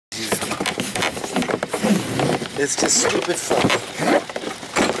It's just stupid fun.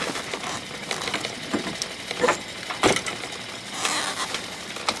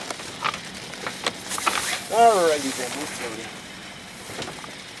 Alrighty then, we'll throw it.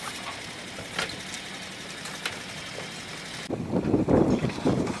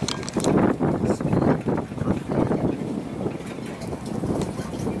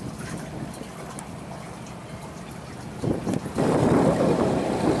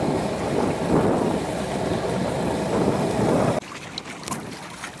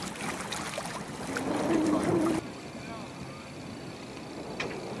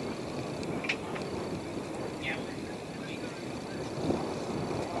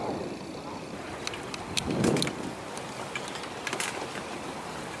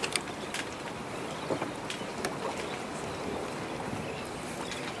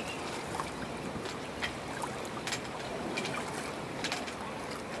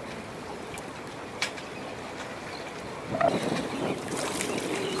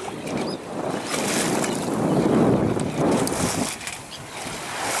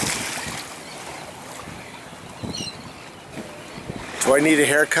 Do I need a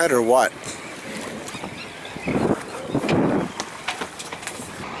haircut or what?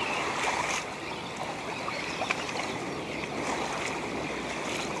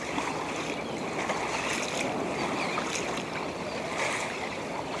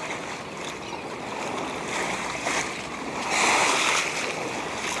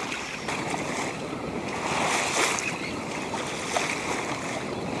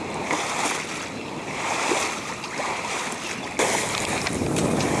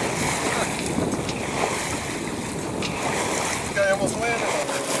 Almost landed on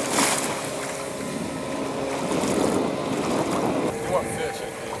it. They want fish, I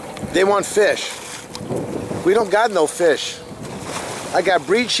think. They want fish. We don't got no fish. I got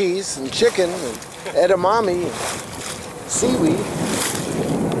brie cheese and chicken and edamame and seaweed.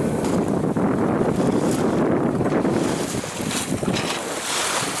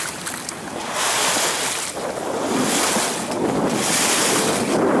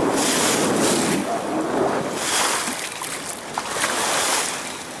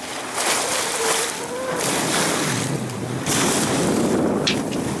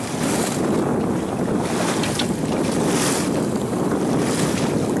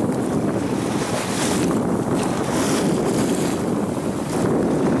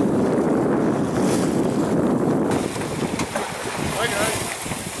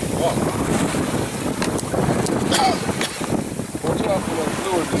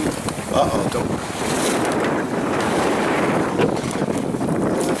 Uh-oh, don't.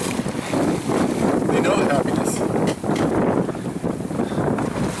 They know the happiness.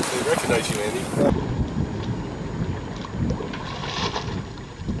 They recognize you, Andy.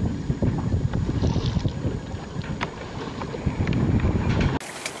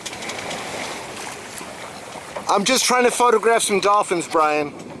 I'm just trying to photograph some dolphins,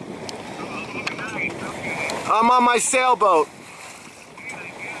 Brian. I'm on my sailboat.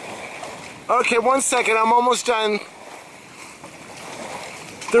 Okay, 1 second, I'm almost done.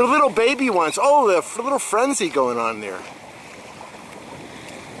 They're little baby ones. Oh, there's a little frenzy going on there.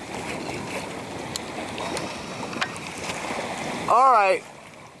 All right.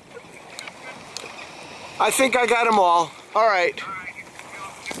 I think I got them all. All right.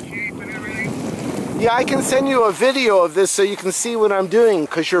 Yeah, I can send you a video of this so you can see what I'm doing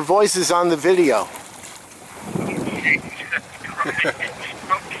because your voice is on the video.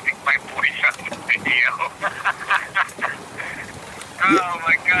 Oh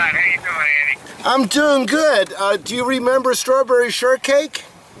my God, how you doing, Andy? I'm doing good. Do you remember strawberry shortcake?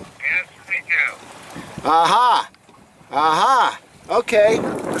 Yes, we do. Aha. Aha. Okay.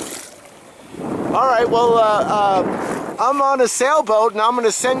 All right, well, I'm on a sailboat and I'm going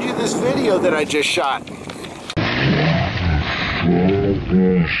to send you this video that I just shot.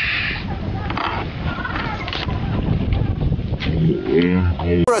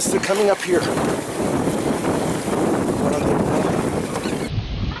 They're coming up here.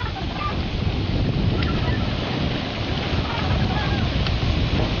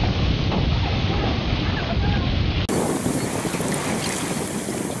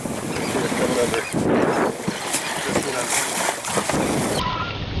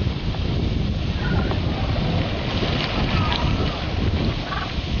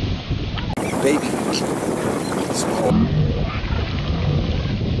 Baby.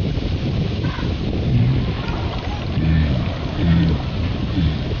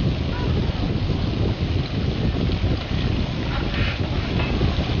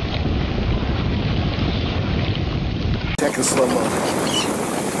 Second slow-mo.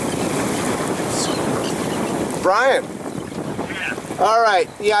 Brian. Yeah. All right.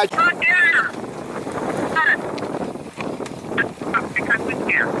 Yeah. Not there. Because it's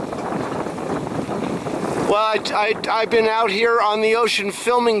here. Well, I've been out here on the ocean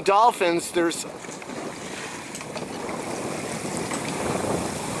filming dolphins.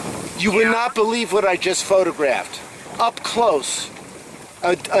 You would not believe what I just photographed. Up close,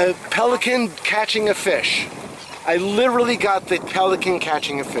 a pelican catching a fish. I literally got the pelican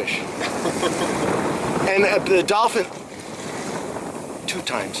catching a fish. And the dolphin, 2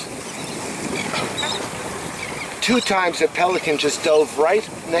 times. 2 times a pelican just dove right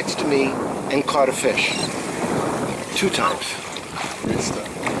next to me and caught a fish. 2 times. Great stuff.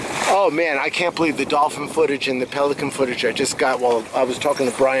 Oh man, I can't believe the dolphin footage and the pelican footage I just got while I was talking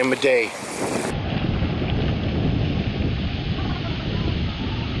to Brian Madej.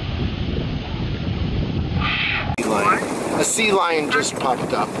 A sea lion just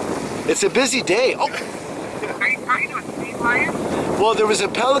popped up. It's a busy day. Oh. Are you talking to a sea lion? Well, there was a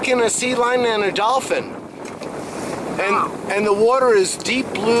pelican, a sea lion, and a dolphin. And the water is deep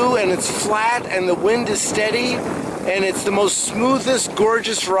blue, and it's flat, and the wind is steady, and it's the most smoothest,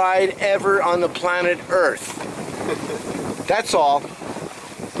 gorgeous ride ever on the planet Earth. That's all.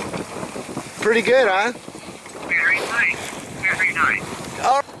 Pretty good, huh? Very nice. Very nice.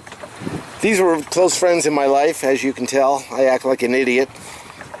 Oh. These were close friends in my life, as you can tell. I act like an idiot.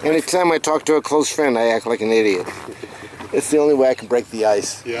 Anytime I talk to a close friend, I act like an idiot. It's the only way I can break the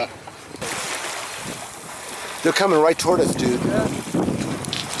ice. Yeah. They're coming right toward us, dude. Yeah.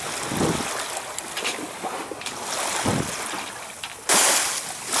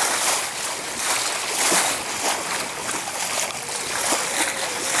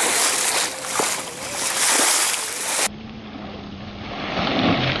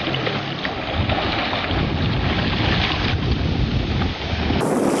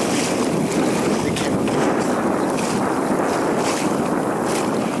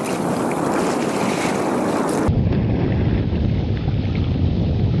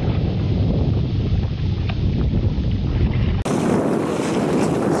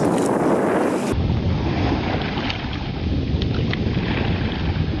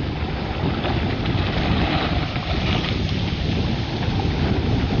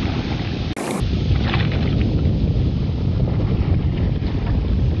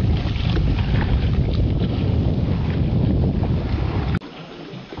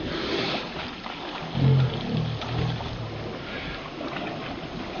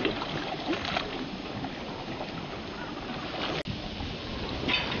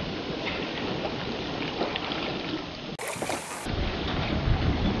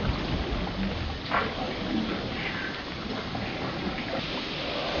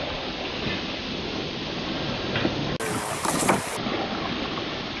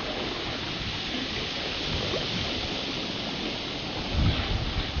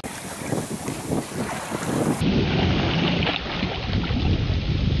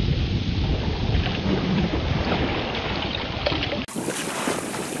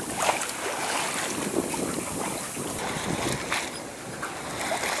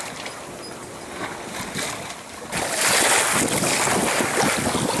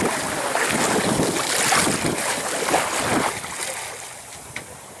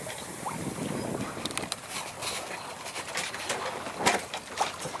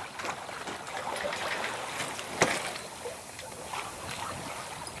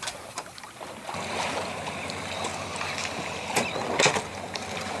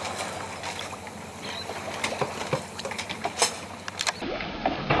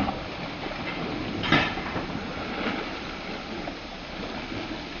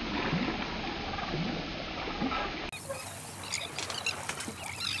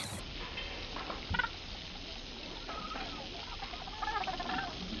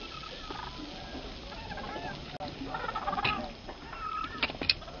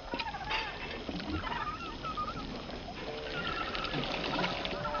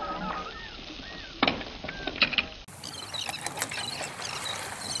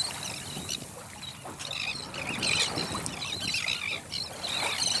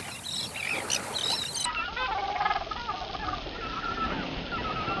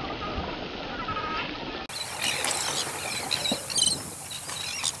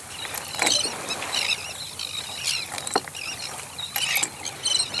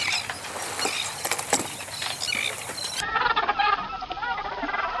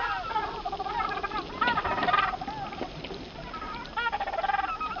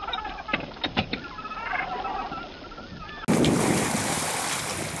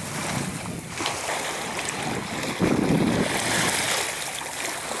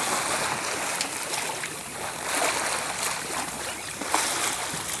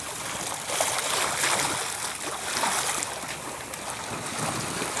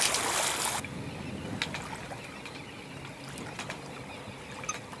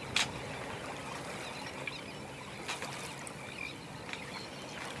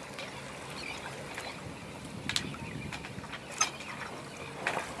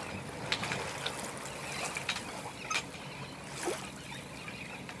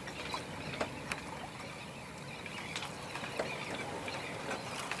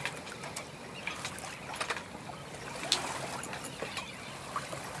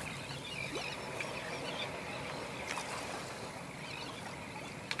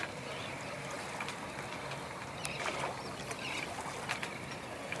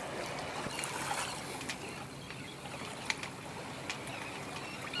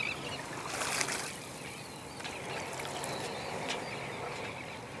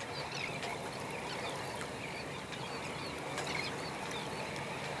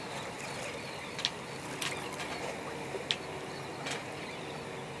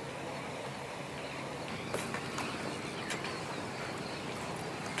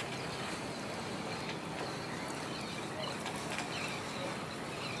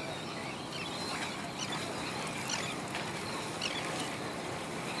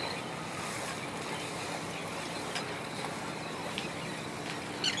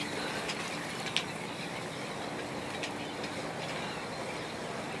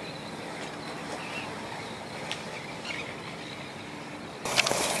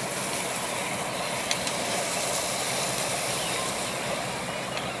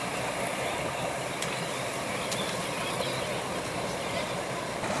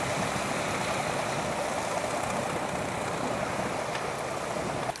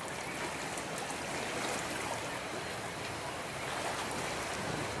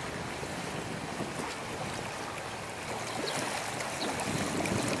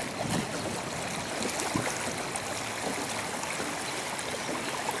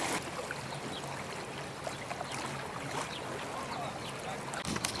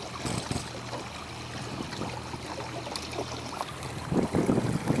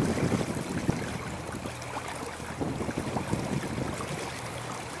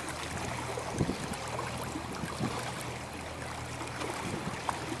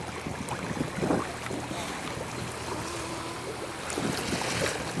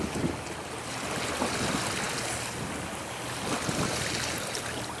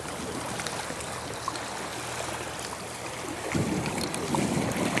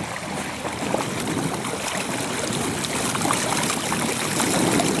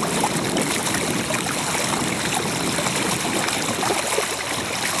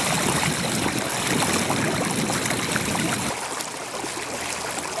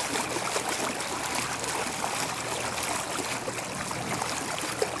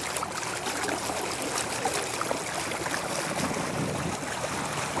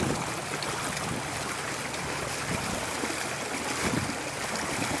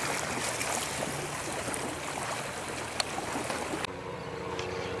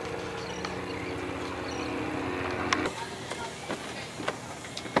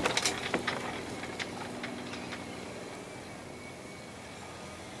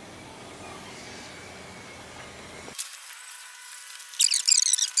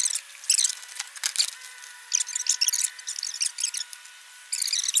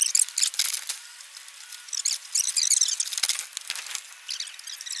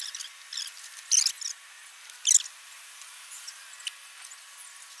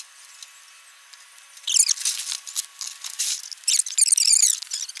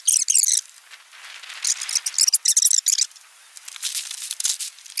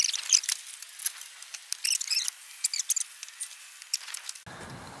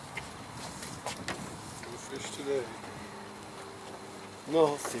 today.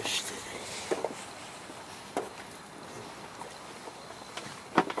 No fish today.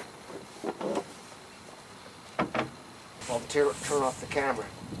 I'll turn off the camera.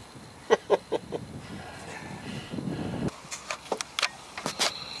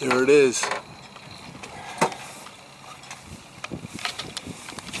 There it is.